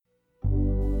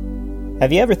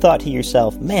Have you ever thought to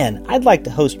yourself, man, I'd like to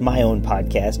host my own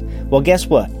podcast? Well, guess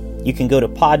what? You can go to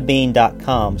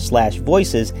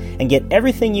podbean.com/voices and get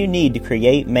everything you need to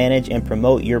create, manage, and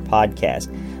promote your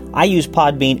podcast. I use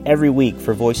Podbean every week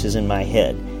for Voices in My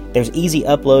Head. There's easy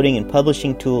uploading and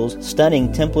publishing tools,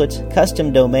 stunning templates,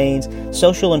 custom domains,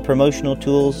 social and promotional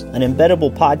tools, an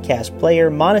embeddable podcast player,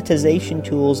 monetization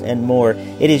tools, and more.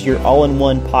 It is your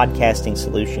all-in-one podcasting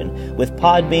solution. With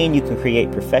Podbean, you can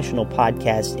create professional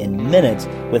podcasts in minutes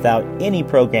without any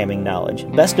programming knowledge.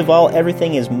 Best of all,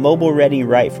 everything is mobile-ready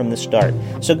right from the start.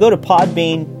 So go to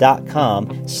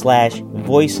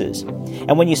podbean.com/voices.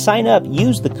 And when you sign up,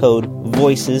 use the code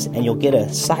VOICES and you'll get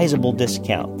a sizable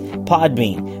discount.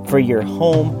 Podbean, for your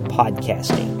home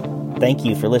podcasting. Thank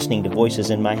you for listening to Voices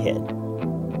in My Head.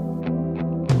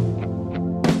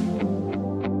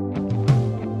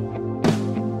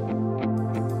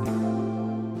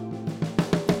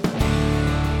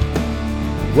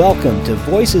 Welcome to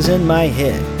Voices in My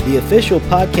Head, the official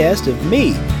podcast of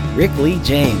me, Rick Lee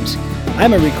James.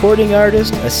 I'm a recording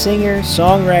artist, a singer,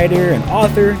 songwriter, an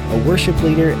author, a worship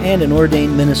leader, and an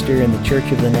ordained minister in the Church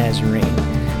of the Nazarene.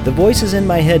 The Voices in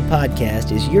My Head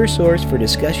podcast is your source for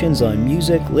discussions on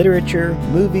music, literature,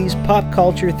 movies, pop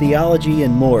culture, theology,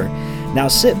 and more. Now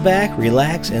sit back,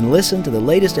 relax, and listen to the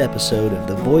latest episode of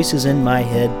the Voices in My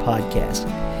Head podcast.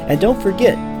 And don't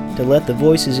forget to let the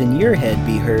voices in your head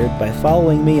be heard by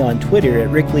following me on Twitter at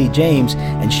Rick Lee James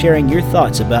and sharing your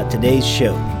thoughts about today's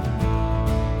show.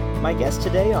 My guest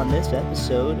today on this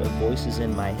episode of Voices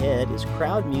in My Head is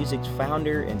Crowd Music's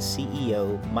founder and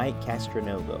CEO, Mike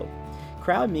Castronovo.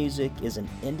 Crowd Music is an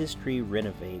industry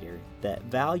renovator that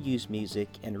values music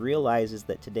and realizes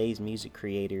that today's music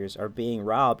creators are being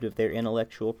robbed of their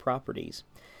intellectual properties.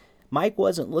 Mike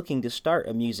wasn't looking to start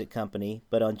a music company,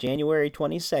 but on January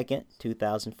 22nd,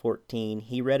 2014,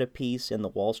 he read a piece in the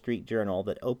Wall Street Journal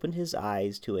that opened his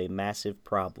eyes to a massive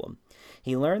problem.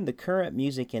 He learned the current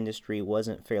music industry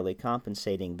wasn't fairly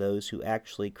compensating those who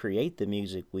actually create the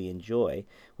music we enjoy,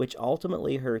 which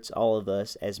ultimately hurts all of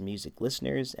us as music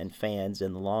listeners and fans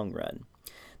in the long run.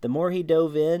 The more he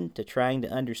dove into trying to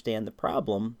understand the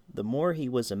problem, the more he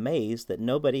was amazed that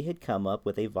nobody had come up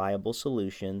with a viable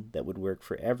solution that would work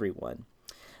for everyone.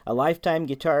 A lifetime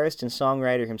guitarist and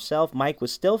songwriter himself, Mike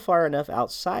was still far enough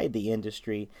outside the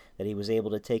industry that he was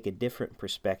able to take a different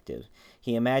perspective.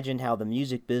 He imagined how the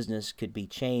music business could be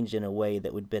changed in a way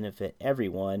that would benefit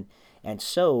everyone, and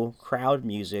so Crowd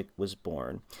Music was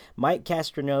born. Mike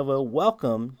Castronovo,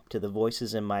 welcome to the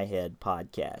Voices in My Head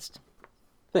podcast.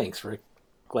 Thanks, Rick.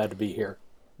 Glad to be here.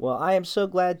 Well, I am so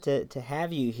glad to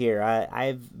have you here.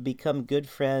 I've become good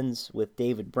friends with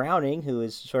David Browning, who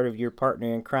is sort of your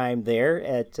partner in crime there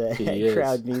at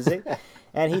Crowd Music.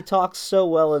 And he talks so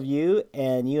well of you,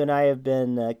 and you and I have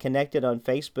been connected on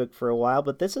Facebook for a while,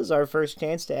 but this is our first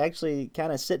chance to actually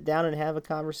kind of sit down and have a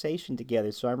conversation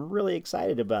together. So I'm really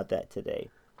excited about that today.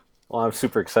 Well, I'm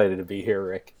super excited to be here,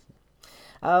 Rick.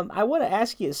 I want to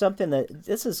ask you something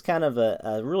this is kind of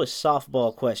a really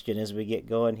softball question as we get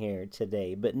going here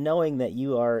today, but knowing that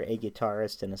you are a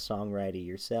guitarist and a songwriter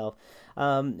yourself,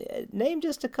 name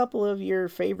just a couple of your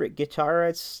favorite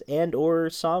guitarists and or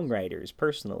songwriters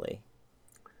personally.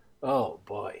 Oh,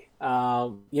 boy.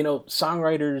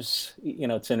 Songwriters,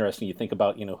 it's interesting. You think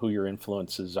about, who your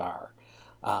influences are.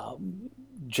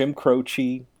 Jim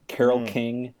Croce, Carole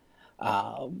King.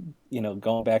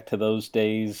 Going back to those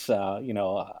days,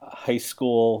 high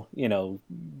school,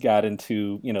 got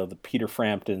into, the Peter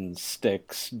Frampton,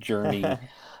 Styx, Journey,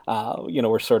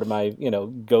 were sort of my,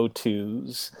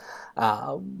 go-tos.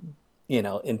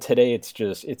 And today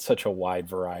it's such a wide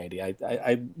variety.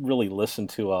 I really listen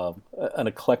to an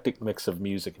eclectic mix of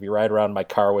music. If you ride around my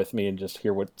car with me and just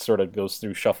hear what sort of goes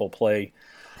through shuffle play,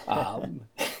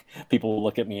 people will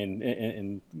look at me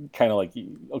and kind of like,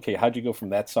 okay, how'd you go from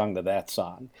that song to that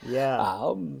song?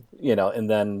 Yeah. And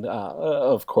then,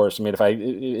 of course, I mean,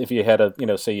 if you had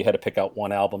to, say you had to pick out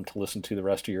one album to listen to the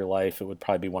rest of your life, it would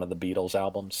probably be one of the Beatles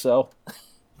albums. So.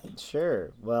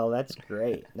 Sure. Well, that's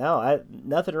great. No,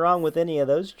 nothing wrong with any of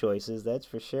those choices. That's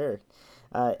for sure.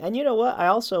 And you know what? I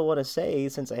also want to say,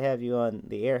 since I have you on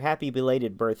the air, happy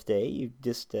belated birthday. You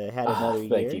just had another year.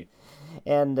 Thank you.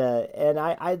 And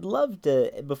I'd love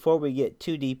to, before we get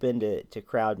too deep into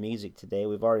Crowd Music today,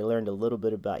 we've already learned a little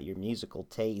bit about your musical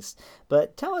taste,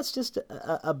 but tell us just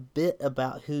a bit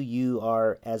about who you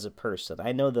are as a person.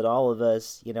 I know that all of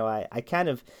us, I kind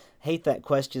of hate that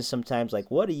question sometimes,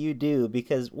 like, what do you do?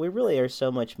 Because we really are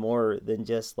so much more than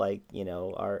just like,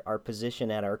 our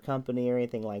position at our company or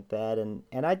anything like that.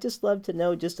 And I'd just love to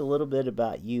know just a little bit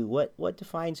about you. What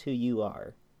defines who you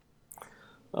are?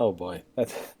 Oh boy,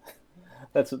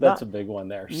 That's a big one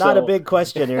there. Not a So big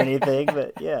question or anything,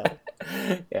 but yeah.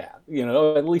 yeah,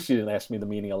 at least you didn't ask me the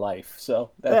meaning of life, so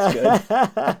that's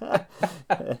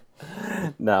good.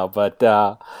 No, but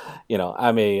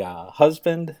I'm a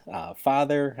husband,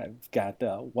 father. I've got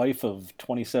a wife of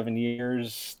 27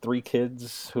 years, three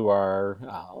kids who are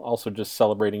also just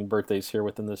celebrating birthdays here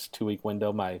within this 2 week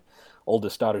window. My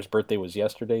oldest daughter's birthday was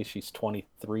yesterday. She's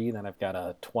 23. Then I've got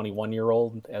a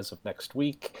 21-year-old as of next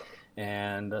week,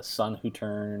 and a son who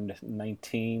turned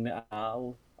 19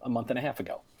 a month and a half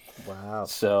ago. Wow.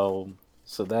 So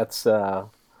that's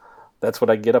what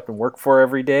I get up and work for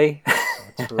every day.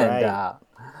 That's and right.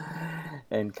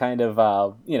 and kind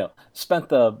of spent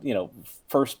the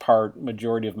first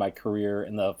majority of my career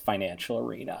in the financial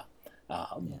arena,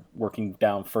 working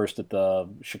down first at the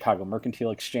Chicago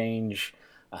Mercantile Exchange.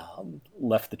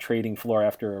 Left the trading floor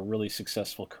after a really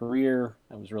successful career.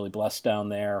 I was really blessed down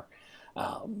there.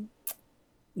 Um,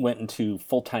 Went into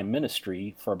full-time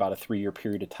ministry for about a 3-year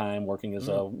period of time, working as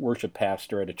a worship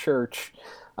pastor at a church.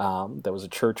 That was a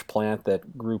church plant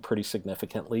that grew pretty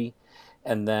significantly.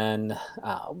 And then,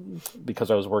 because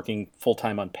I was working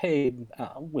full-time unpaid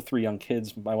with three young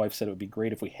kids, my wife said it would be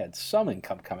great if we had some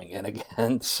income coming in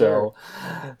again. Sure.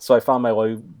 So I found my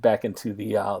way back into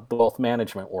the wealth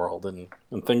management world, and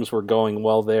things were going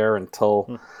well there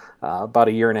until about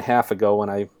a year and a half ago when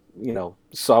I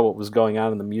saw what was going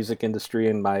on in the music industry,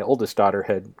 and my oldest daughter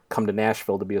had come to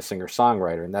Nashville to be a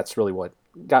singer-songwriter, and that's really what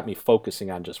got me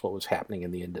focusing on just what was happening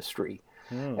in the industry.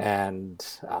 And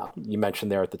you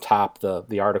mentioned there at the top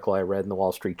the article I read in the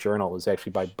Wall Street Journal was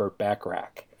actually by Burt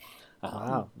Bacharach,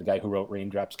 Wow. the guy who wrote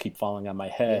 "Raindrops Keep Falling on My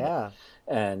Head," Yeah.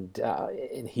 and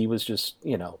he was just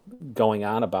going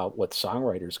on about what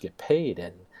songwriters get paid.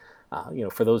 And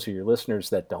for those of your listeners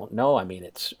that don't know, I mean,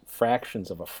 it's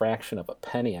fractions of a fraction of a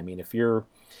penny. I mean, if you're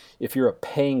a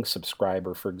paying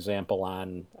subscriber, for example,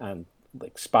 on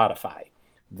like Spotify,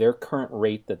 their current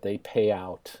rate that they pay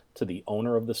out to the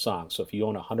owner of the song. So if you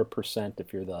own 100%,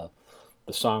 if you're the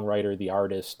songwriter, the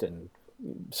artist, and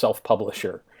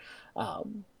self-publisher,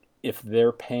 if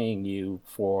you're paying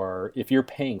for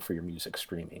your music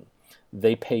streaming,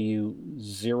 they pay you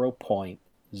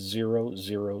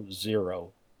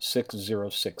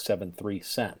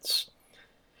 0.0006067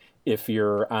 If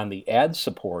you're on the ad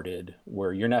supported,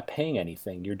 where you're not paying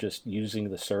anything, you're just using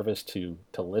the service to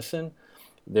listen,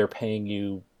 they're paying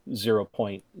you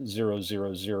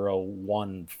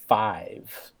 0.00015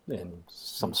 and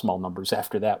some small numbers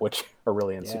after that, which are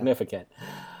really insignificant.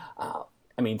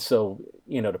 I mean, so,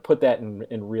 to put that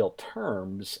in real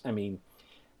terms, I mean,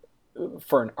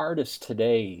 for an artist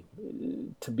today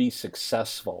to be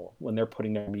successful when they're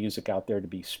putting their music out there to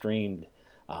be streamed,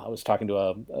 I was talking to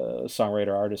a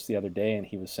songwriter artist the other day, and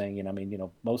he was saying, I mean,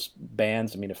 most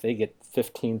bands, I mean, if they get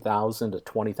 15,000 to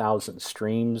 20,000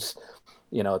 streams,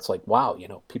 it's like, wow,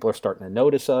 people are starting to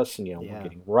notice us, and, we're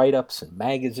getting write-ups in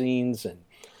magazines, and,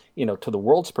 to the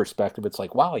world's perspective, it's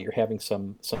like, wow, you're having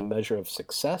some measure of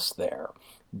success there.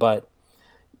 But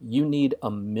you need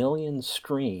 1 million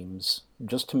streams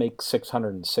just to make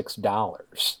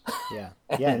 $606. Yeah.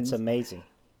 Yeah. It's And amazing.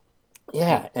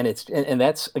 yeah, and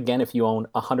that's again if you own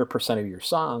 100% of your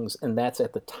songs, and that's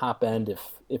at the top end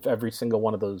if every single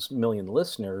one of those million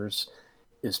listeners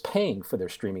is paying for their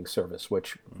streaming service,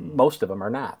 which most of them are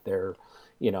not. They're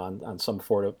on some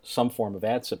form of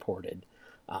ad supported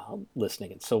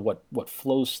listening. And so what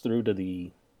flows through to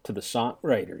the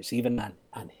songwriters, even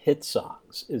on hit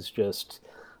songs, is just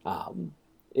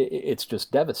it's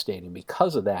just devastating.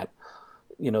 Because of that,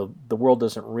 the world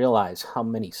doesn't realize how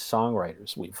many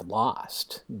songwriters we've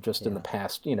lost just in the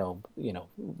past,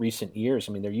 recent years.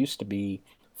 I mean, there used to be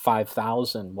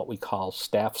 5,000 what we call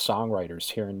staff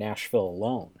songwriters here in Nashville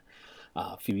alone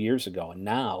a few years ago, and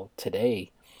now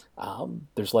today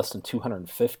there's less than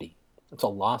 250. It's a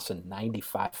loss of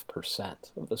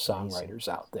 95% of the songwriters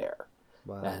out there.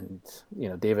 Wow. And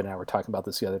David and I were talking about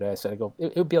this the other day. I go,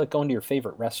 it would be like going to your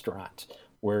favorite restaurant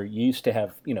where you used to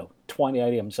have 20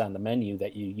 items on the menu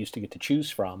that you used to get to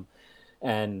choose from,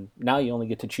 and now you only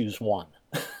get to choose one.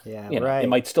 Yeah. It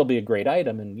might still be a great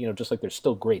item, and just like there's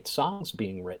still great songs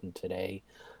being written today,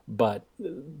 but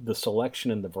the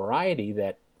selection and the variety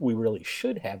that we really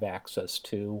should have access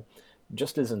to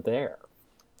just isn't there.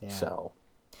 Yeah. So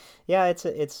Yeah,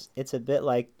 it's a bit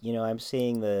like, I'm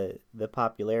seeing the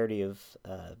popularity of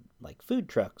like food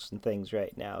trucks and things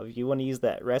right now. If you want to use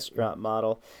that restaurant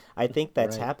model, I think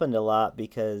that's Right. happened a lot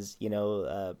because,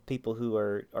 people who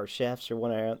are chefs or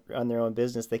want to run their own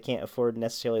business, they can't afford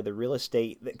necessarily the real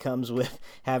estate that comes with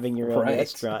having your own Right.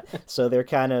 restaurant. So they're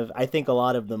kind of, I think a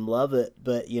lot of them love it,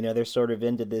 but they're sort of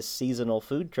into this seasonal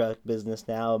food truck business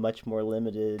now, a much more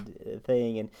limited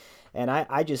thing. And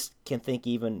I just can think,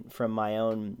 even from my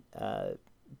own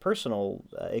personal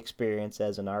experience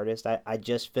as an artist, I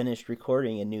just finished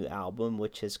recording a new album,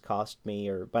 which has cost me,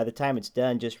 or by the time it's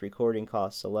done, just recording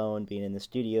costs alone, being in the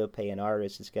studio, paying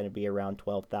artists, it's going to be around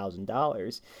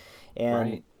 $12,000.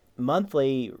 And Right.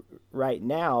 monthly right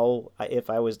now, if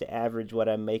I was to average what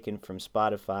I'm making from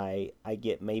Spotify, I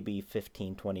get maybe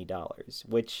 $15-$20,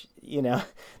 which,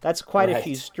 that's quite a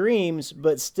few Right. streams,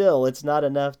 but still it's not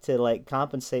enough to like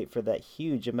compensate for that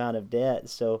huge amount of debt.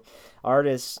 So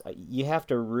artists, you have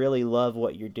to really love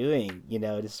what you're doing,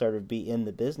 to sort of be in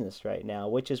the business right now,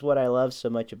 which is what I love so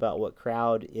much about what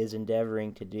Crowd is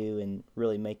endeavoring to do and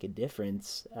really make a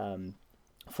difference.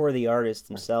 For the artists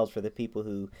Right. themselves, for the people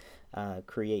who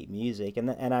create music,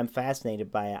 and I'm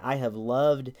fascinated by it. I have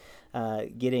loved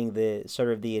getting the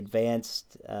sort of the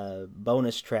advanced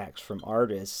bonus tracks from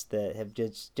artists that have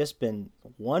just been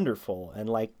wonderful, and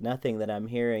like nothing that I'm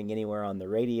hearing anywhere on the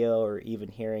radio or even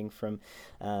hearing from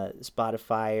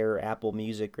Spotify or Apple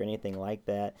Music or anything like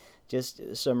that.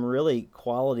 Just some really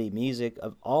quality music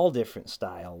of all different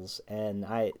styles, and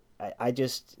I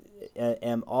just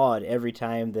am awed every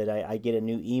time that I get a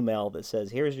new email that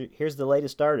says, here's the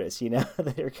latest artists,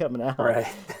 that are coming out. Right.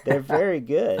 They're very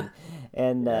good.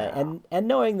 And Yeah.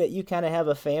 knowing that you kind of have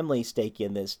a family stake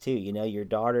in this too, your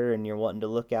daughter, and you're wanting to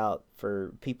look out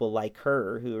for people like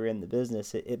her who are in the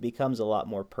business, it becomes a lot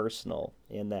more personal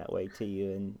in that way to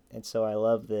you. And so I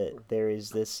love that there is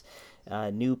this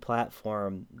new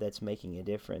platform that's making a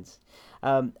difference.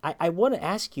 I want to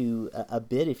ask you a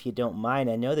bit, if you don't mind.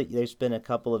 I know that there's been a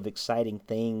couple of exciting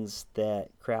things that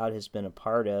Crowd has been a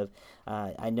part of.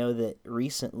 I know that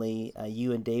recently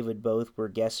you and David both were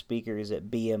guest speakers at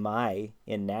BMI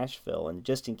in Nashville. And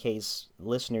just in case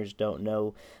listeners don't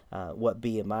know what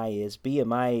BMI is,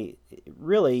 BMI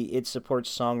really, it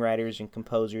supports songwriters and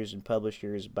composers and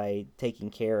publishers by taking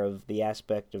care of the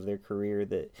aspect of their career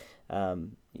that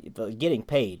getting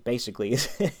paid basically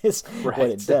is what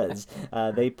it Right. does.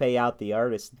 They pay out the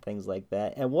artists and things like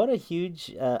that. And what a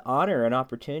huge honor and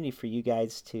opportunity for you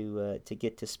guys to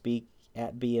get to speak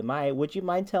at BMI. Would you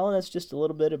mind telling us just a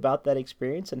little bit about that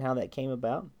experience and how that came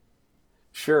about?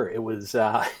 Sure. It was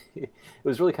it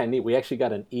was really kind of neat. We actually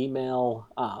got an email.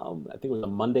 I think it was a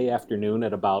Monday afternoon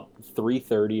at about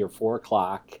 3:30 or 4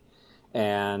 o'clock,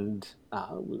 and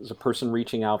it was a person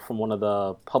reaching out from one of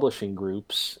the publishing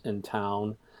groups in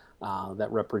town that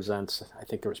represents. I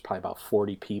think there was probably about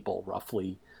 40 people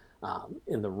roughly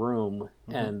in the room,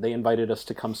 Hmm. and they invited us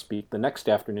to come speak the next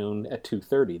afternoon at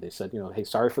 2:30. They said, hey,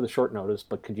 sorry for the short notice,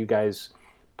 but could you guys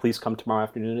please come tomorrow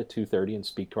afternoon at 2:30 and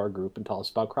speak to our group and tell us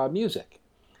about crowd music?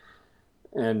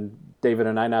 And David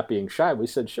and I, not being shy, we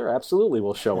said, sure, absolutely,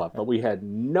 we'll show up. But we had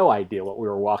no idea what we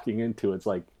were walking into. It's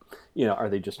like, are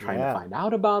they just trying to Yeah. find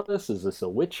out about this? Is this a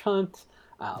witch hunt?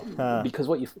 Huh. Because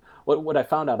what I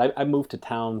found out, I moved to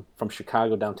town from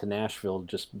Chicago down to Nashville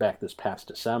just back this past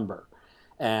December,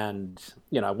 and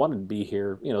I wanted to be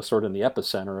here, sort of in the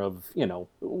epicenter of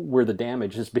where the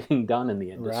damage is being done in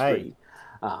the Right. industry,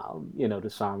 to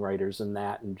songwriters and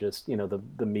that, and just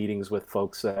the meetings with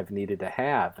folks that I've needed to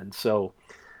have, and so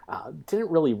didn't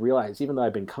really realize, even though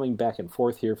I've been coming back and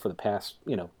forth here for the past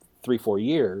 3-4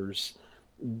 years,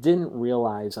 didn't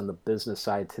realize on the business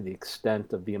side to the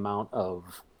extent of the amount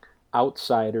of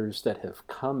outsiders that have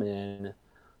come in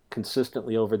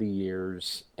consistently over the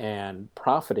years and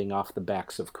profiting off the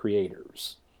backs of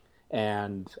creators.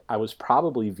 And I was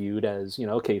probably viewed as,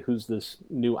 okay, who's this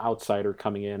new outsider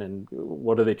coming in and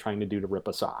what are they trying to do to rip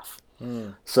us off?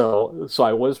 Hmm. So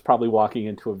I was probably walking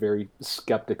into a very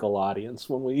skeptical audience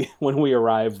when we when we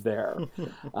arrived there.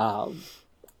 Um,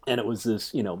 and it was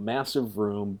this massive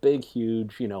room, big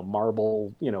huge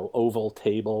marble oval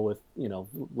table with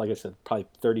like I said, probably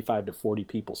 35 to 40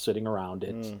 people sitting around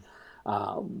it.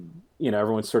 Hmm.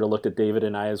 Everyone sort of looked at David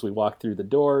and I as we walked through the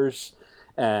doors,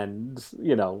 and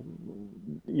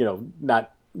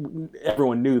not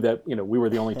everyone knew that we were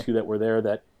the only two that were there,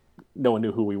 that no one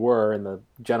knew who we were. And the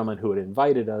gentleman who had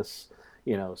invited us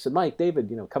said, Mike,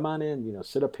 David, come on in,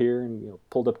 sit up here, and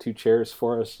pulled up two chairs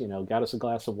for us, got us a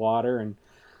glass of water,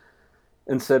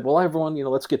 and said, well, everyone,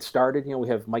 let's get started. We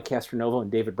have Mike Castronovo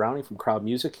and David Browning from Crowd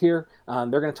Music here.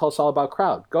 They're going to tell us all about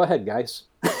Crowd. Go ahead, guys.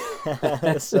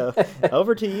 So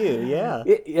over to you. Yeah.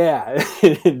 Yeah.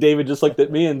 David just looked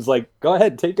at me and was like, "Go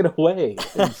ahead, take it away."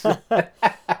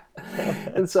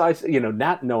 And so I,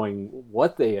 not knowing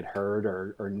what they had heard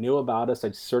or knew about us, I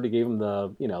just sort of gave them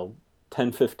the,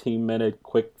 10, 15-minute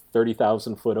quick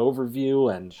 30,000-foot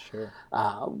overview. And, Sure.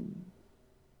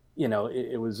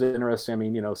 it was interesting. I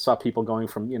mean, saw people going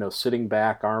from, sitting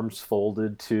back, arms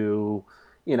folded to,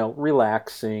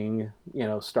 relaxing,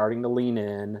 starting to lean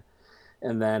in.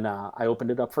 And then I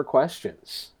opened it up for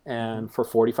questions. Mm-hmm. And for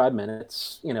 45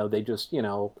 minutes, they just,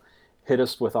 hit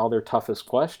us with all their toughest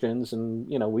questions. And,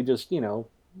 we just,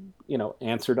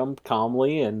 answered them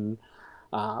calmly.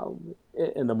 Uh,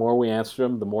 and the more we answered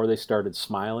them, the more they started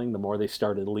smiling, the more they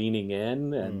started leaning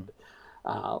in. Mm.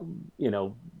 And, you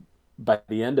know, by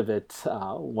the end of it,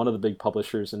 one of the big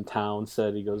publishers in town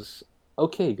said, he goes,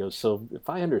 okay, he goes, so if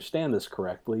I understand this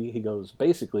correctly, he goes,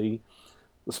 basically,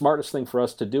 the smartest thing for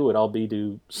us to do would all be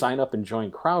to sign up and join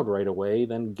crowd right away,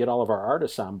 then get all of our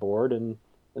artists on board and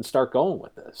start going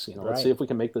with this. Let's see Right. if we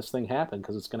can make this thing happen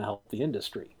because it's going to help the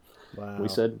industry. We Wow.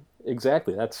 said,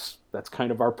 exactly. That's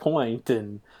kind of our point,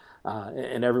 and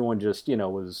everyone just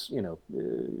was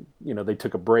they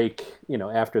took a break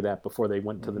after that before they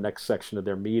went to the Mm-hmm. next section of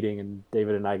their meeting, and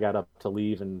David and I got up to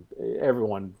leave, and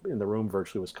everyone in the room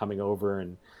virtually was coming over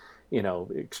and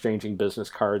exchanging business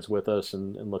cards with us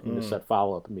and looking to Mm. set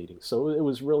follow-up meetings. So it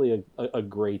was really a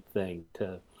great thing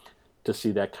to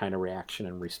see that kind of reaction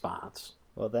and response.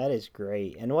 Well, that is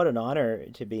great. And what an honor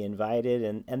to be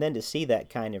invited and then to see that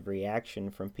kind of reaction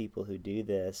from people who do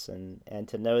this and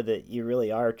to know that you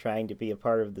really are trying to be a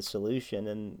part of the solution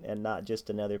and not just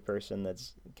another person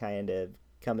that's kind of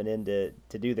coming in to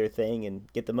do their thing and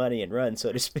get the money and run,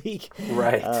 so to speak.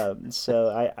 Right. So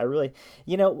I really,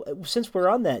 since we're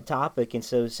on that topic and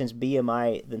so since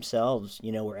BMI themselves,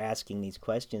 were asking these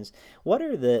questions, what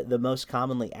are the most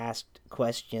commonly asked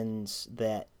questions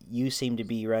that you seem to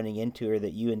be running into or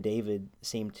that you and David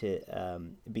seem to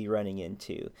be running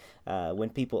into when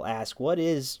people ask, what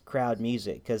is crowd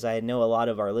music? Because I know a lot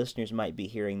of our listeners might be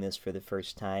hearing this for the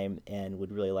first time and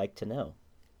would really like to know.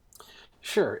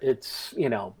 Sure. It's,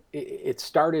 it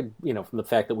started, from the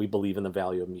fact that we believe in the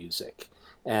value of music.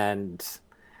 And,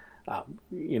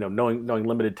 knowing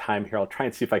limited time here, I'll try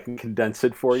and see if I can condense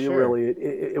it for you, Sure. really.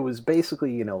 It was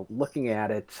basically, looking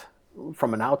at it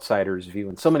from an outsider's view.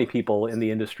 And so many people in the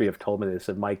industry have told me this,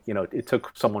 and Mike, it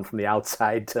took someone from the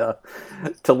outside to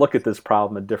look at this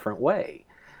problem a different way.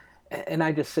 And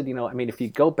I just said, I mean, if you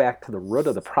go back to the root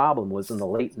of the problem was in the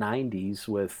late 90s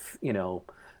with,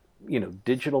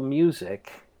 digital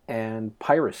music and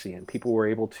piracy, and people were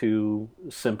able to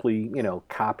simply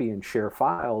copy and share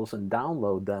files and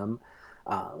download them,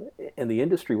 uh, and the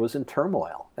industry was in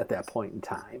turmoil at that point in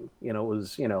time. It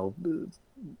was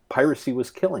piracy was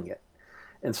killing it,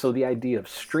 and so the idea of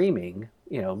streaming,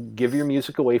 give your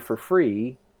music away for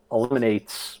free,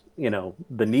 eliminates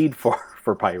the need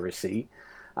for piracy,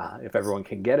 if everyone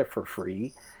can get it for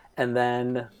free. And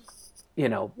then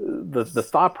the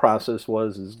thought process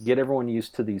was is get everyone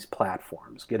used to these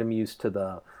platforms, get them used to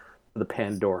the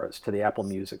Pandoras, to the Apple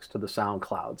Musics, to the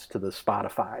SoundClouds, to the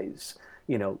Spotify's,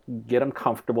 get them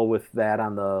comfortable with that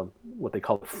on the what they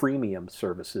call the freemium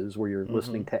services where you're Mm-hmm.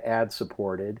 listening to ad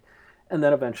supported. And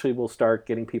then eventually we'll start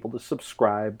getting people to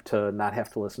subscribe to not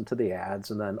have to listen to the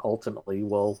ads, and then ultimately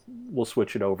we'll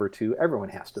switch it over to everyone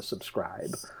has to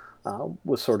subscribe,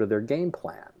 was sort of their game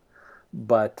plan.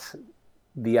 But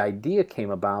the idea came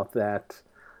about that,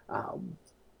 um,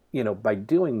 by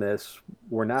doing this,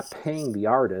 we're not paying the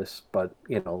artist, but,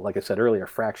 like I said earlier, a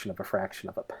fraction of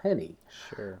a penny,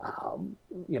 Sure. um,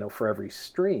 for every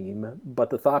stream. But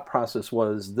the thought process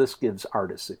was this gives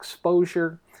artists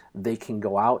exposure. They can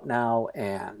go out now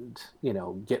and,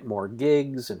 get more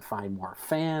gigs and find more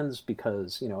fans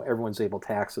because, everyone's able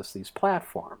to access these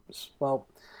platforms. Well,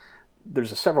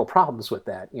 there's several problems with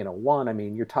that. One, I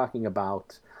mean, you're talking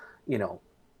about, you know,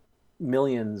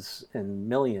 millions and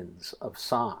millions of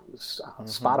songs. Mm-hmm.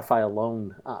 Spotify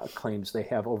alone claims they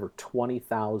have over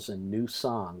 20,000 new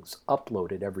songs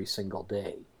uploaded every single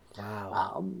day.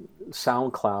 Wow.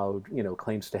 SoundCloud,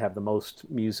 claims to have the most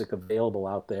music available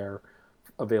out there,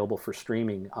 available for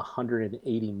streaming,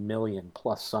 180 million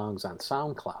plus songs on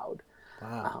SoundCloud.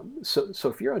 Wow. So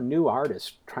if you're a new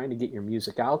artist trying to get your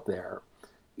music out there,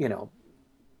 you know,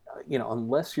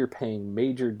 unless you're paying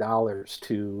major dollars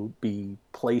to be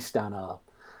placed on a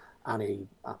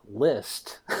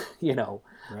list,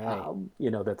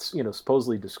 Right. that's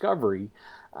supposedly discovery,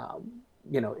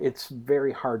 it's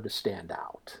very hard to stand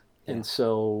out. Yeah. And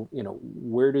so,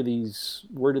 where do these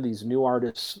new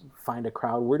artists find a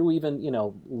crowd? Where do even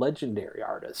legendary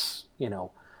artists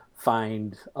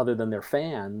find, other than their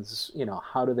fans,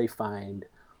 how do they find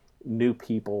new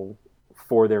people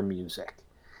for their music?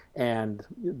 And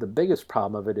the biggest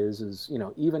problem of it is,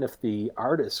 even if the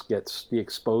artist gets the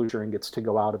exposure and gets to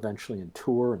go out eventually and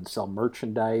tour and sell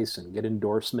merchandise and get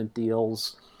endorsement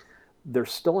deals, they're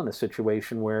still in a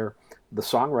situation where the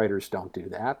songwriters don't do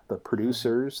that. The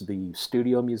producers, the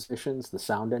studio musicians, the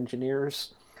sound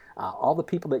engineers, all the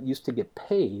people that used to get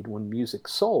paid when music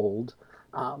sold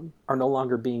are no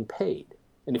longer being paid.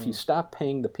 And if you stop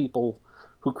paying the people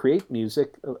who create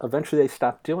music, eventually they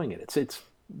stop doing it. It's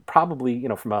probably,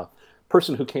 from a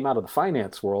person who came out of the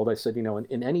finance world, I said,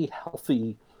 in any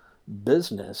healthy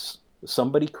business,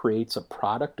 somebody creates a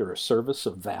product or a service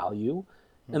of value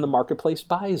and the marketplace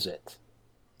buys it.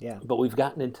 Yeah. But we've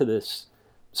gotten into this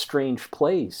strange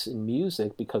place in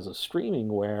music because of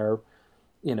streaming where,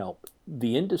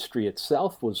 the industry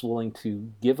itself was willing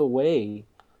to give away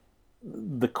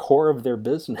the core of their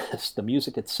business, the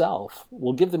music itself.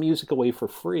 We'll give the music away for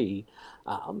free.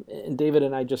 And David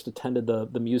and I just attended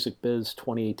the Music Biz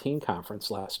 2018 conference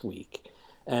last week.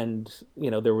 And,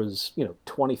 there was,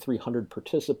 2,300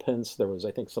 participants. There was,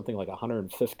 I think, something like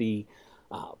 150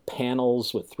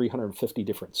 panels with 350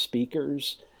 different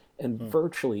speakers. And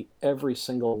virtually every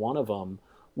single one of them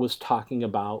was talking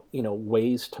about,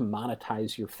 ways to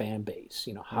monetize your fan base.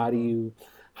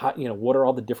 What are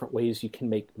all the different ways you can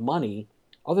make money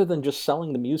other than just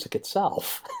selling the music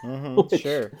itself? Which,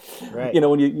 Sure. Right.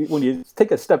 When you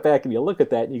take a step back and you look at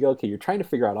that and you go, okay, you're trying to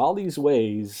figure out all these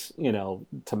ways,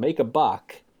 to make a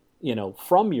buck,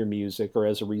 from your music or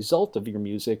as a result of your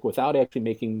music without actually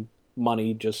making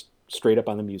money just straight up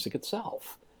on the music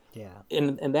itself. Yeah.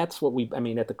 And that's what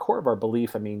at the core of our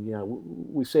belief,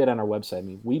 we say it on our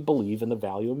website. We believe in the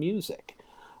value of music.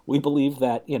 We believe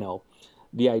that,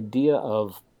 the idea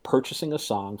of purchasing a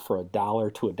song for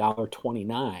 $1 to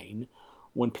 $1.29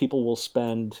 when people will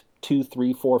spend $2,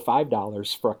 $3, $4,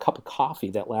 $5 for a cup of coffee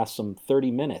that lasts them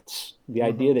 30 minutes. The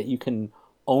idea that you can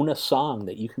own a song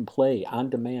that you can play on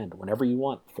demand whenever you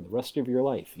want for the rest of your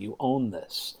life. You own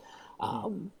this.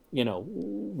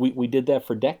 We did that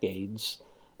for decades.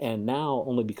 And now,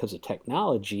 only because of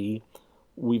technology,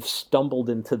 we've stumbled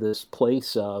into this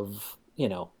place of,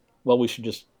 we should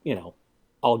just,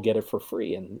 I'll get it for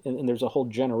free. And there's a whole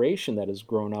generation that has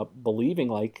grown up believing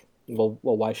like, well,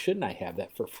 why shouldn't I have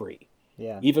that for free?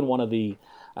 Yeah. Even one of the,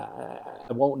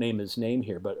 I won't name his name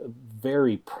here, but a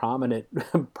very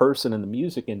prominent person in the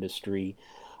music industry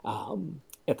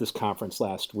at this conference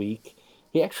last week,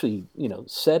 he actually,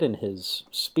 said in his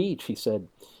speech, he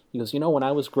goes, when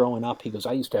I was growing up, he goes,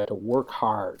 I used to have to work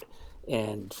hard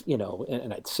and,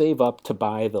 and I'd save up to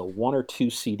buy the 1 or 2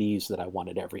 CDs that I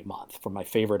wanted every month from my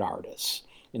favorite artists.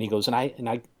 And he goes, and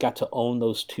I got to own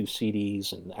those 2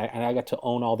 CDs and I got to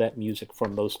own all that music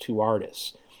from those 2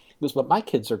 artists. He goes, but my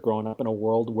kids are growing up in a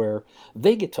world where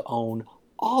they get to own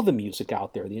all the music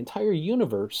out there, the entire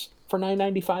universe for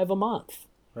 $9.95 a month.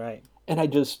 Right. And I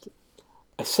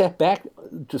sat back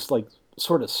just like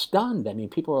sort of stunned.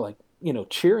 People are like,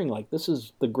 cheering like this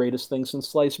is the greatest thing since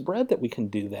sliced bread that we can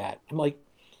do that. I'm like,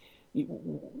 do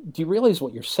you realize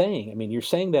what you're saying? You're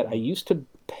saying that I used to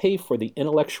pay for the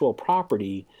intellectual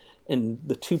property and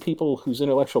the 2 people whose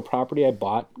intellectual property I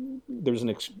bought, there's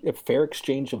a fair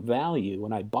exchange of value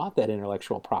when I bought that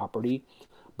intellectual property,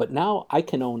 but now I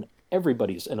can own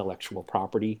everybody's intellectual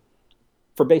property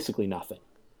for basically nothing.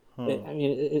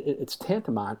 It's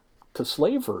tantamount to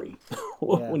slavery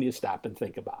when you stop and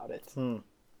think about it.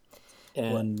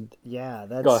 And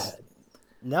that's go ahead.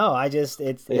 No,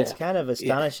 it's kind of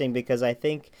astonishing because I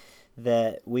think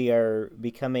that we are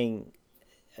becoming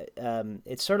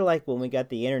it's sort of like when we got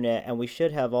the internet and we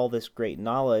should have all this great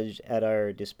knowledge at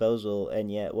our disposal,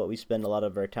 and yet what we spend a lot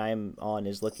of our time on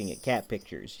is looking at cat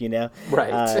pictures,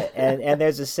 Right. And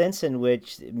there's a sense in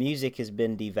which music has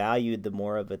been devalued the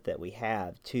more of it that we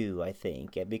have too, I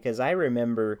think, because I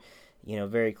remember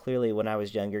very clearly when I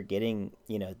was younger, getting,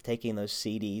 taking those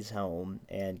CDs home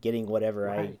and getting whatever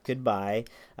I could buy.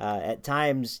 At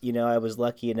times, I was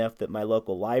lucky enough that my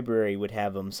local library would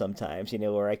have them sometimes,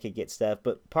 where I could get stuff.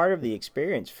 But part of the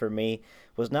experience for me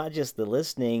was not just the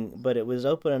listening, but it was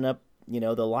opening up,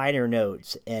 the liner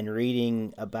notes and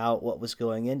reading about what was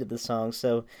going into the song.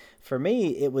 So for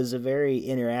me, it was a very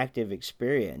interactive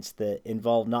experience that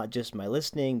involved not just my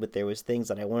listening, but there was things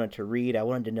that I wanted to read. I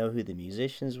wanted to know who the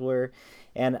musicians were.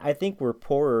 And I think we're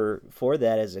poorer for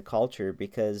that as a culture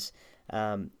because,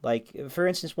 like, for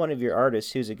instance, one of your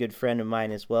artists who's a good friend of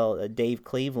mine as well, Dave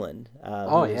Cleveland,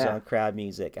 who is on Crowd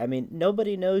Music.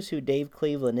 Nobody knows who Dave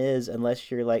Cleveland is unless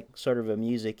you're like sort of a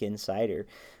music insider.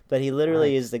 but he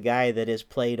literally Right. is the guy that is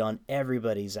played on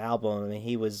everybody's album. I mean,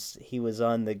 he was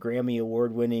on the Grammy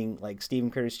Award winning like Stephen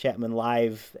Curtis Chapman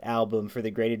Live album for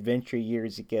the Great Adventure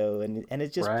years ago, and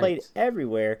it's just played Right.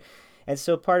 everywhere. And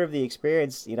so part of the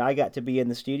experience, I got to be in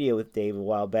the studio with Dave a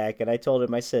while back, and I told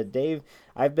him, I said, Dave,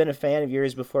 I've been a fan of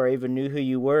yours before I even knew who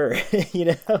you were, you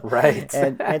know, Right.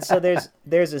 and so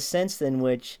there's a sense in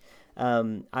which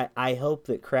I hope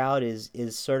that crowd is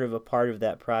sort of a part of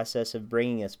that process of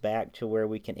bringing us back to where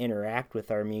we can interact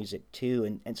with our music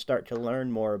too, and start to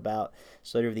learn more about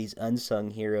sort of these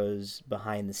unsung heroes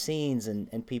behind the scenes,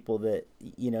 and people that,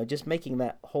 just making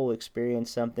that whole experience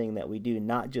something that we do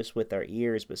not just with our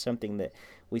ears, but something that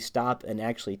we stop and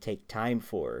actually take time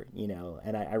for,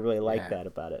 and I really like Yeah. that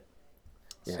about it.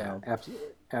 Yeah. So,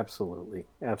 Absolutely.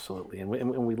 Absolutely. And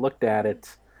we looked at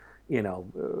it,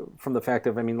 from the fact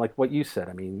of, I mean, like what you said,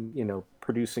 I mean,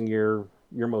 producing your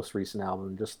most recent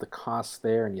album, just the costs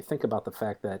there, and you think about the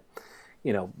fact that,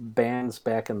 bands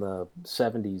back in the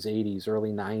 70s, 80s,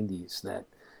 early 90s that,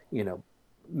 you know,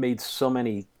 made so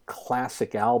many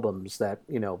classic albums that,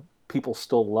 people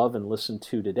still love and listen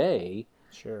to today.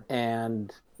 sure.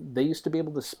 And they used to be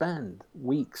able to spend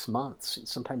weeks, months,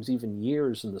 sometimes even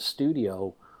years in the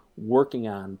studio working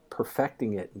on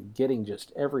perfecting it and getting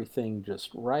just everything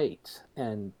just right.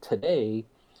 And today,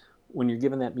 when you're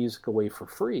giving that music away for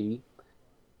free,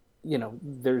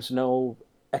 there's no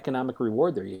economic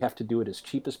reward there. You have to do it as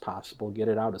cheap as possible, get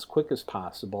it out as quick as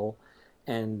possible,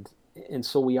 and and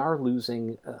so we are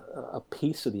losing a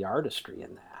piece of the artistry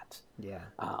in that. Yeah.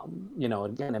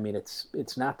 Again, I mean,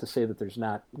 it's not to say that there's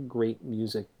not great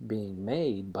music being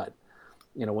made, but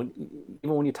when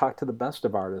even when you talk to the best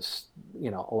of artists, a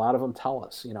lot of them tell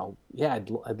us, yeah,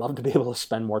 I'd love to be able to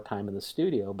spend more time in the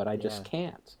studio, but I just Yeah.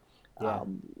 can't. Yeah.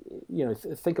 Um,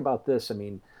 think about this. I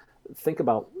mean, think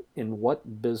about in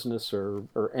what business or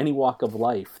any walk of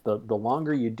life, the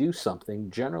longer you do something,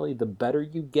 generally the better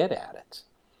you get at it.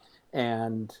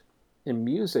 And in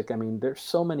music, I mean, there's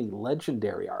so many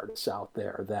legendary artists out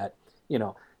there that,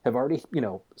 have already,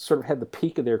 sort of had the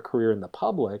peak of their career in the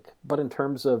public. But in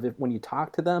terms of when you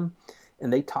talk to them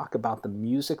and they talk about the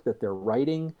music that they're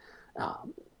writing,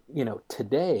 um,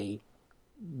 today,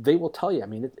 they will tell you, I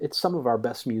mean, it's some of our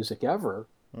best music ever,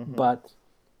 Mm-hmm. but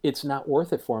it's not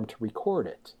worth it for them to record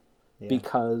it Yeah.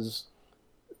 because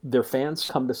their fans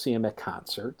come to see them at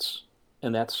concerts,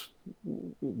 and that's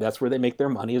where they make their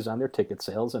money, is on their ticket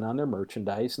sales and on their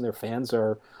merchandise, and their fans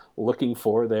are looking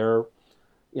for their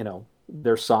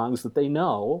songs that they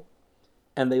know,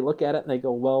 and they look at it and they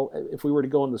go, well, if we were to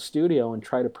go in the studio and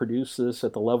try to produce this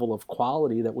at the level of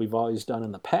quality that we've always done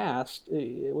in the past,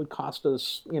 it would cost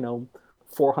us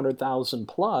 400,000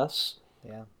 plus,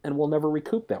 Yeah. and we'll never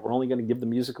recoup that. We're only going to give the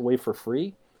music away for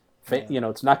free. Yeah.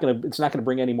 It's not going to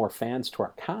bring any more fans to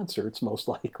our concerts, most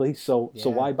likely. So Yeah.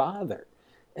 why bother?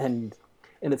 And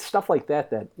and it's stuff like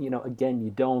that again,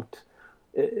 you don't,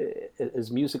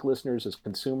 as music listeners, as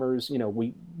consumers,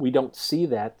 we don't see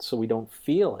that, so we don't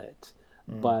feel it.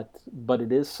 Mm, But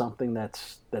it is something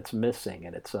that's missing,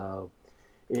 and it's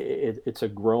a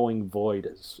growing void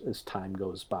as time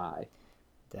goes by.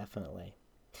 definitely.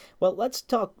 Well, let's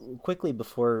talk quickly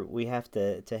before we have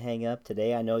to hang up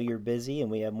today. I know you're busy and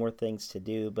we have more things to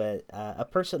do, but a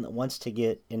person that wants to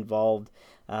get involved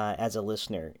as a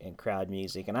listener in crowd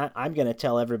music, and I'm going to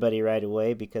tell everybody right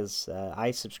away because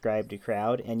I subscribe to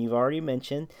Crowd, and you've already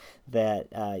mentioned that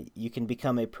you can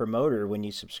become a promoter when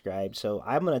you subscribe. So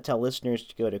I'm going to tell listeners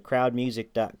to go to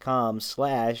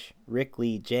crowdmusic.com/Rick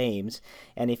Lee James,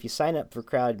 and if you sign up for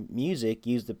Crowd Music,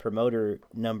 use the promoter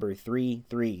number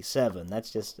 337.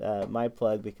 That's just my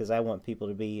plug because I want people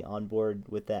to be on board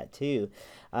with that too.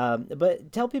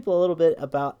 But tell people a little bit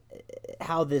about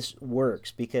how this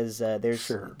works because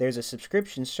Sure. there's a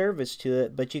subscription service to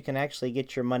it, but you can actually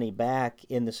get your money back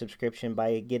in the subscription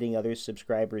by getting other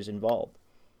subscribers involved.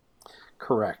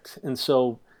 Correct. And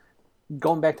so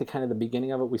going back to kind of the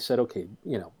beginning of it, we said, okay,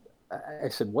 I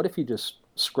said, what if you just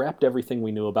scrapped everything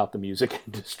we knew about the music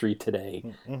industry today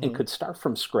and Mm-hmm. could start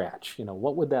from scratch?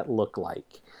 What would that look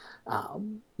like?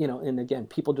 And again,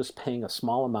 people just paying a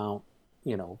small amount,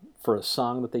 for a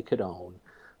song that they could own,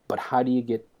 but how do you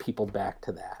get people back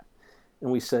to that?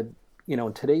 And we said,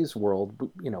 in today's world,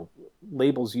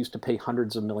 labels used to pay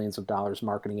hundreds of millions of dollars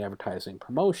marketing, advertising,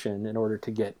 promotion in order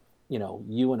to get,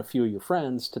 you and a few of your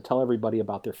friends to tell everybody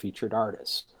about their featured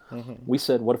artists. Mm-hmm. We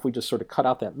said, what if we just sort of cut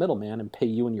out that middleman and pay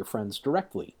you and your friends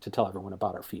directly to tell everyone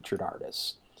about our featured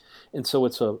artists? And so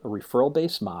it's a referral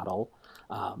based model.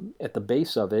 At the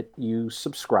base of it, you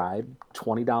subscribe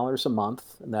 $20 a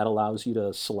month, and that allows you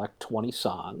to select 20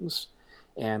 songs.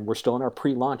 And we're still in our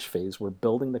pre-launch phase. We're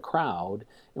building the crowd,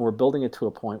 and we're building it to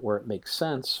a point where it makes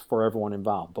sense for everyone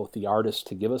involved, both the artist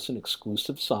to give us an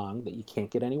exclusive song that you can't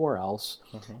get anywhere else,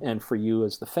 and for you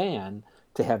as the fan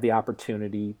to have the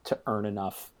opportunity to earn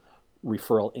enough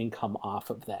referral income off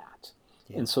of that.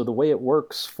 Yeah. And so the way it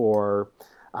works for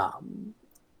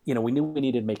we knew we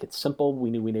needed to make it simple.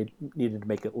 We knew we needed to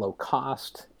make it low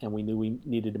cost, and we knew we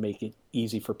needed to make it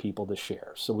easy for people to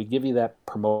share. So we give you that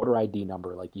promoter ID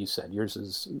number, like you said. Yours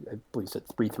is, I believe,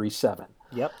 it's 337.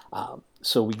 Yep.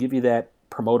 So we give you that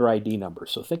promoter ID number.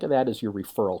 So think of that as your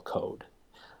referral code.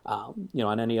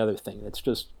 On any other thing, it's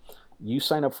just you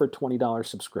sign up for a $20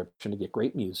 subscription to get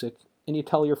great music, and you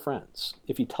tell your friends.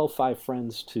 If you tell 5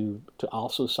 friends to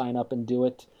also sign up and do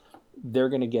it, they're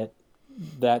going to get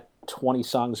that 20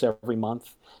 songs every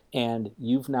month, and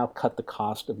you've now cut the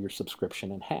cost of your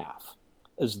subscription in half.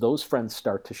 As those friends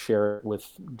start to share it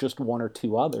with just 1 or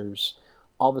 2 others,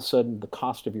 all of a sudden the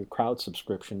cost of your crowd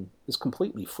subscription is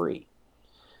completely free.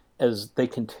 As they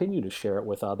continue to share it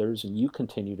with others and you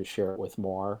continue to share it with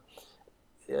more,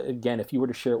 again, if you were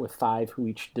to share it with 5 who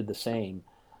each did the same,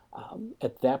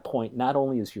 at that point, not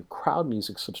only is your crowd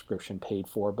music subscription paid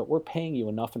for, but we're paying you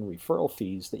enough in referral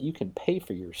fees that you can pay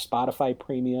for your Spotify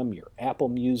Premium, your Apple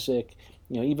Music,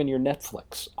 even your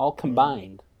Netflix, all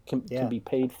combined can be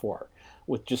paid for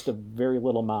with just a very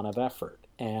little amount of effort.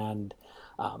 And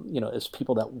as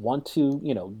people that want to,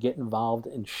 get involved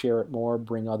and share it more,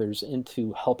 bring others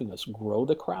into helping us grow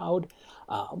the crowd,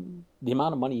 the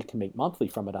amount of money you can make monthly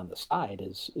from it on the side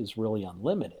is really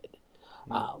unlimited.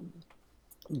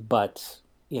 But,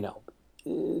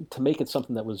 to make it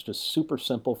something that was just super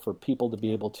simple for people to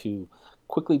be able to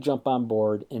quickly jump on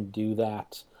board and do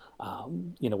that,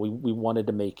 we wanted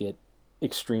to make it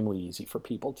extremely easy for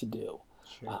people to do.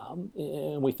 Sure.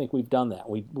 And we think we've done that.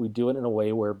 We do it in a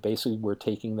way where basically we're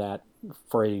taking that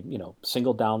for a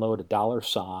single download, $1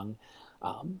 song.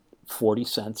 40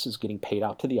 cents is getting paid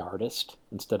out to the artist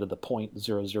instead of the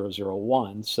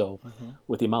 0.0001. So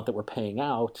with the amount that we're paying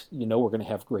out, we're going to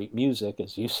have great music,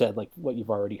 as you said, like what you've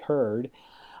already heard.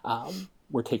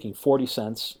 We're taking 40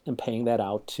 cents and paying that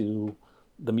out to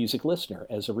the music listener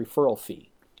as a referral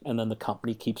fee. And then the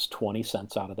company keeps 20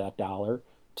 cents out of that dollar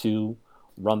to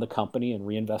run the company and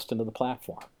reinvest into the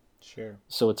platform. Sure.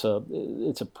 So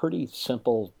it's a pretty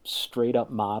simple, straight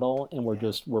up model, and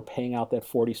we're paying out that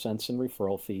 40 cents in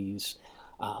referral fees,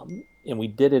 and we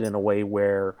did it in a way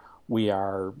where we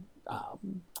are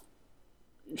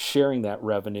sharing that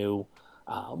revenue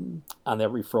on that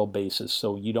referral basis,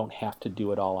 so you don't have to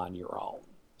do it all on your own.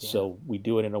 Yeah. So we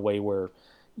do it in a way where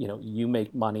you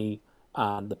make money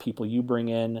on the people you bring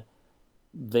in,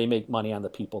 they make money on the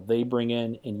people they bring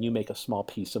in, and you make a small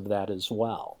piece of that as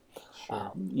well.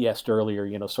 Sure. You asked earlier,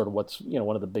 sort of what's,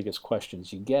 one of the biggest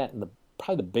questions you get, and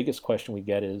probably the biggest question we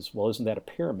get is, well, isn't that a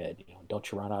pyramid?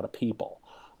 Don't you run out of people?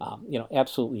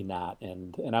 Absolutely not.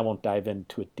 And I won't dive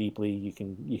into it deeply. You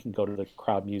can go to the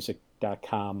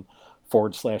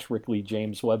crowdmusic.com/Rick Lee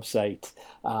James website,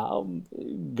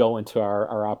 go into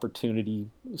our opportunity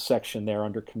section there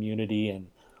under community and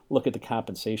look at the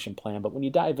compensation plan. But when you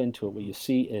dive into it, what you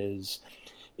see is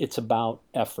it's about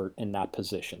effort and not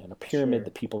position. In a pyramid,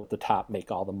 the people at the top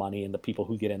make all the money, and the people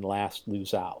who get in last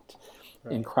lose out.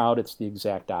 Right. In crowd, it's the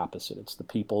exact opposite. It's the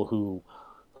people who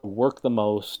work the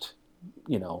most,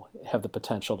 have the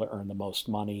potential to earn the most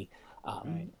money.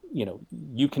 Right.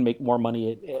 You can make more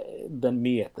money than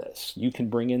me at this. You can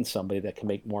bring in somebody that can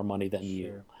make more money than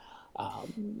you.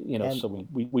 So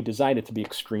we designed it to be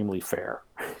extremely fair.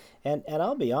 And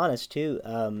I'll be honest too.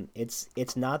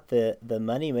 It's not the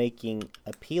money making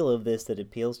appeal of this that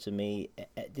appeals to me.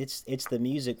 It's the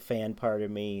music fan part of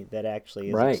me that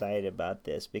actually is excited about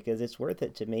this, because it's worth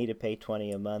it to me to pay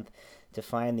 $20 a month to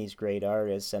find these great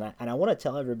artists. And I want to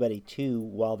tell everybody too,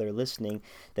 while they're listening,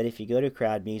 that if you go to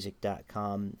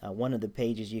crowdmusic.com, one of the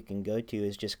pages you can go to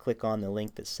is just click on the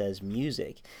link that says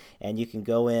music, and you can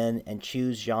go in and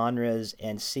choose genres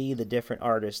and see the different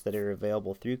artists that are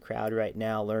available through Crowd right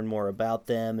now, learn more about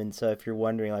them. And so if you're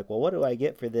wondering, like, well, what do I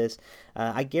get for this?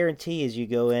 I guarantee as you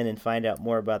go in and find out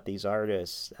more about these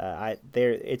artists,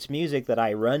 it's music that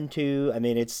I run to. I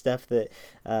mean, it's stuff that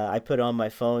I put on my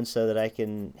phone so that I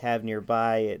can have nearby.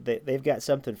 They've got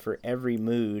something for every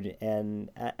mood. And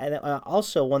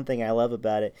also one thing I love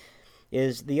about it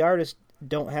is the artist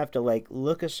don't have to like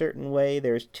look a certain way.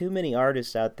 There's too many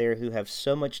artists out there who have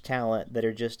so much talent that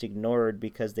are just ignored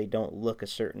because they don't look a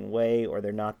certain way, or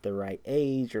they're not the right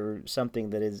age, or something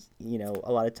that is,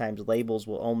 a lot of times labels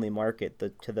will only market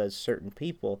to those certain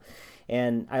people.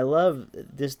 And I love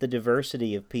this, the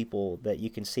diversity of people that you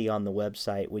can see on the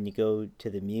website when you go to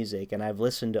the music. And I've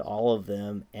listened to all of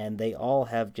them, and they all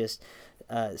have just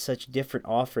such different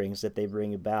offerings that they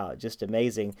bring about. Just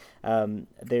amazing. Yeah,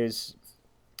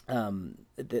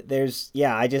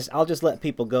 I'll just let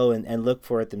people go and look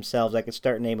for it themselves. I could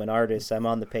start naming artists. I'm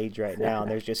on the page right now,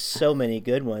 and there's just so many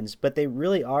good ones, but they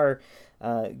really are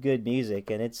good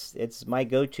music, and it's my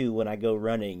go-to when I go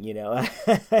running. I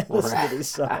listen to these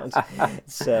songs.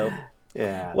 So,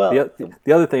 Yeah. well,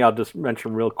 The other thing I'll just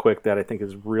mention real quick that I think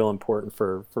is real important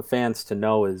for fans to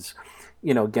know is,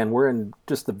 again, we're in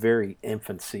just the very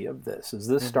infancy of this. As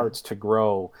this mhm, starts to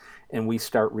grow and we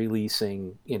start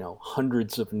releasing,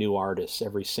 hundreds of new artists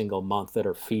every single month that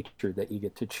are featured that you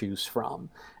get to choose from.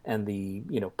 And the,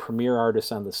 premier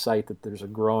artists on the site, that there's a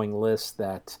growing list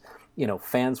that,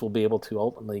 fans will be able to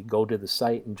ultimately go to the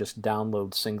site and just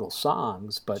download single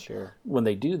songs. But sure, when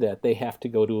they do that, they have to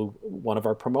go to one of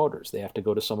our promoters. They have to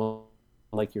go to someone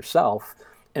like yourself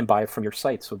and buy it from your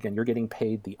site. So again, you're getting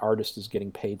paid, the artist is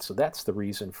getting paid. So that's the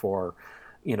reason for,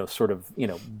 sort of,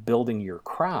 building your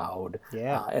crowd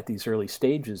yeah, at these early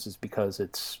stages, is because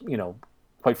it's,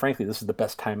 quite frankly, this is the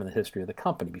best time in the history of the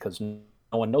company because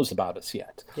no one knows about us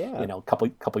yet. yeah, A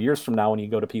couple years from now, when you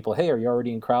go to people, hey, are you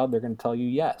already in crowd? They're going to tell you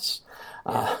yes.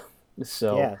 yeah, Uh,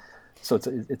 so yeah, so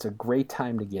it's a great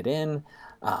time to get in,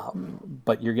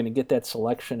 but you're going to get that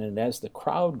selection, and as the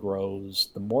crowd grows,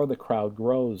 the more the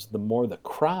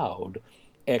crowd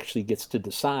actually gets to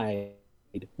decide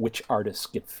which artists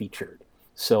get featured.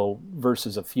 So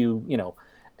versus a few,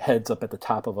 heads up at the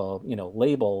top of a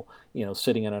label,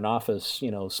 sitting in an office,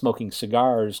 smoking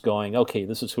cigars, going, okay,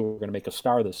 this is who we're going to make a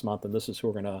star this month, and this is who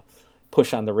we're going to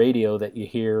push on the radio that you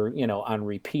hear, on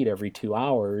repeat every 2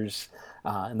 hours,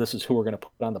 and this is who we're going to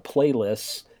put on the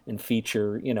playlists and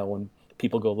feature, when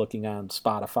people go looking on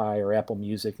Spotify or Apple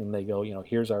Music and they go,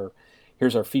 here's our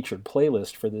featured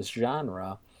playlist for this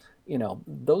genre.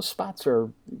 Those spots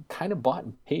are kind of bought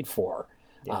and paid for,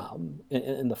 yeah,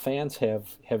 and the fans have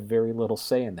very little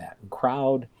say in that. And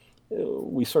crowd,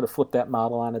 we sort of flip that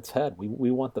model on its head.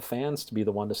 We want the fans to be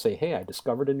the one to say, hey, I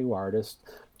discovered a new artist.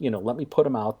 Let me put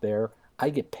them out there. I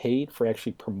get paid for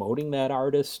actually promoting that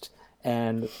artist,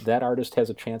 and that artist has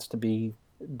a chance to be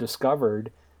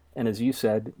discovered. And as you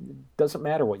said, it doesn't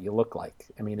matter what you look like.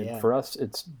 I mean, yeah. for us,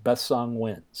 it's best song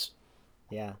wins.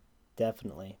 Yeah,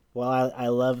 definitely. Well, I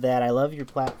love that. I love your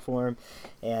platform,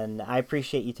 and I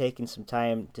appreciate you taking some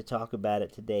time to talk about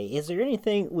it today. Is there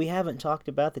anything we haven't talked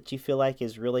about that you feel like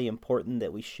is really important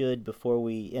that we should before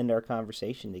we end our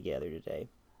conversation together today?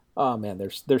 Oh man,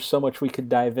 there's so much we could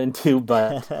dive into,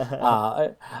 but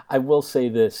I will say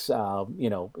this,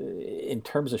 in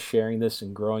terms of sharing this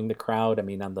and growing the crowd. I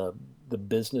mean, on the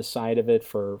business side of it,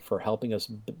 for helping us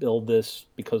build this,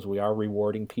 because we are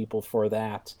rewarding people for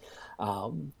that.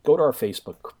 Go to our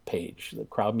Facebook page,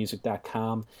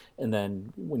 crowdmusic.com, and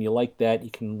then when you like that,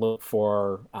 you can look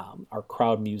for our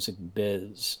Crowd Music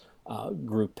Biz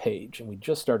group page, and we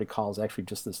just started calls actually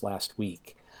just this last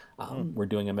week. Hmm, We're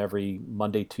doing them every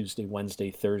Monday, Tuesday, Wednesday,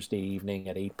 Thursday evening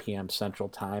at 8 p.m. Central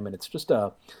Time, and it's just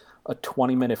a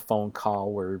 20-minute phone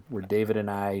call where David and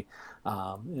I,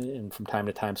 and from time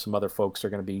to time some other folks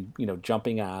are going to be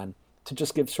jumping on to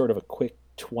just give sort of a quick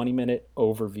 20-minute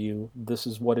overview. This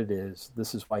is what it is.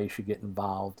 This is why you should get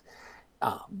involved,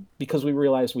 because we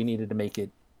realized we needed to make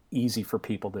it easy for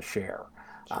people to share.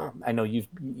 sure. I know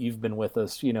you've been with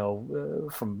us,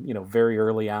 from very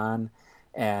early on,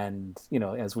 and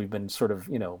as we've been sort of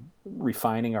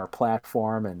refining our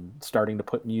platform and starting to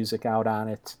put music out on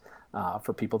it,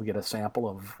 for people to get a sample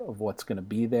of what's going to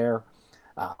be there.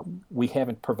 We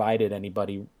haven't provided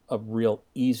anybody a real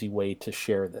easy way to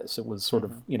share this. It was sort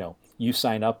of, Hmm. you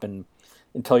sign up and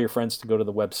tell your friends to go to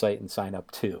the website and sign up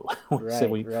too. So Right,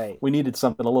 we right. we needed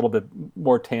something a little bit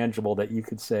more tangible that you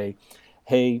could say,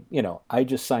 hey, I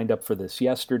just signed up for this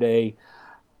yesterday.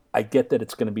 I get that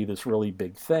it's going to be this really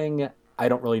big thing. I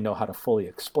don't really know how to fully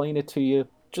explain it to you.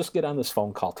 Just get on this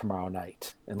phone call tomorrow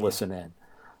night and Yeah, listen in.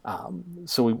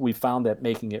 So we found that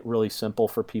making it really simple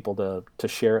for people to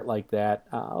share it like that,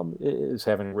 is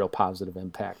having a real positive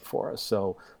impact for us.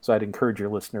 So I'd encourage your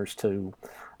listeners to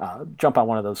jump on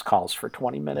one of those calls for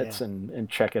 20 minutes yeah. and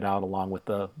check it out along with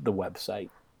the website.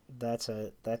 That's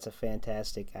a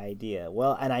fantastic idea.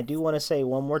 Well, and I do want to say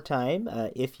one more time,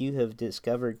 if you have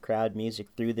discovered crowd music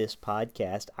through this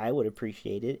podcast, I would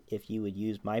appreciate it if you would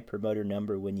use my promoter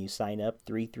number when you sign up,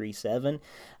 337.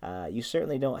 You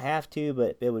certainly don't have to,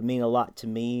 but it would mean a lot to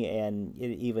me, and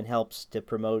it even helps to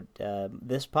promote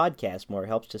this podcast more,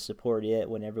 helps to support it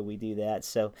whenever we do that.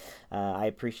 So I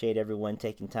appreciate everyone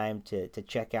taking time to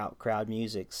check out Crowd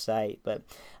Music's site. But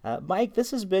Mike,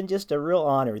 this has been just a real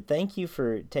honor. Thank you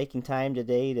for taking time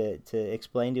today to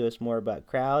explain to us more about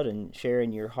Crowd and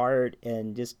sharing your heart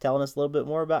and just telling us a little bit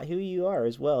more about who you are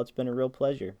as well. It's been a real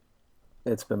pleasure.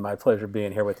 It's been my pleasure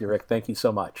being here with you, Rick. Thank you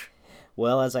so much.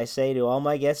 Well, as I say to all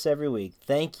my guests every week,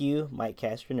 thank you, Mike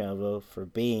Castronovo, for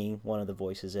being one of the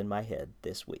voices in my head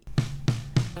this week.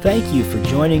 Thank you for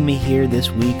joining me here this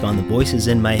week on the Voices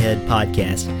in My Head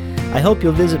podcast. I hope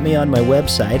you'll visit me on my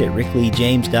website at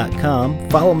rickleejames.com,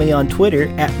 follow me on Twitter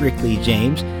at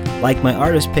rickleejames, like my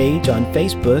artist page on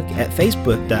Facebook at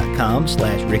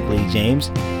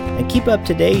facebook.com/rickleejames, and keep up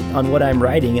to date on what I'm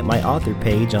writing at my author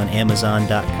page on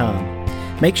amazon.com.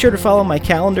 Make sure to follow my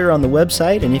calendar on the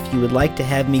website, and if you would like to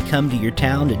have me come to your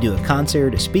town to do a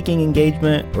concert, a speaking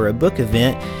engagement, or a book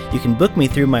event, you can book me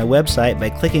through my website by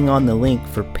clicking on the link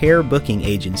for Pair Booking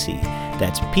Agency.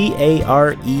 That's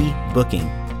Pare Booking.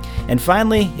 And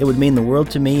finally, it would mean the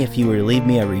world to me if you were to leave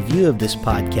me a review of this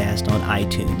podcast on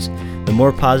iTunes. The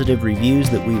more positive reviews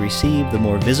that we receive, the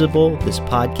more visible this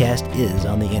podcast is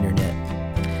on the internet.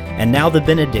 And now the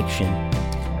benediction.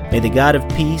 May the God of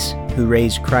peace, who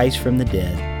raised Christ from the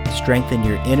dead, strengthen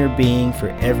your inner being for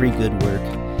every good work.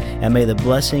 And may the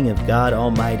blessing of God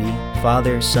Almighty,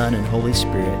 Father, Son, and Holy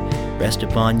Spirit rest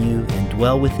upon you and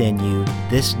dwell within you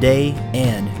this day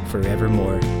and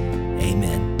forevermore.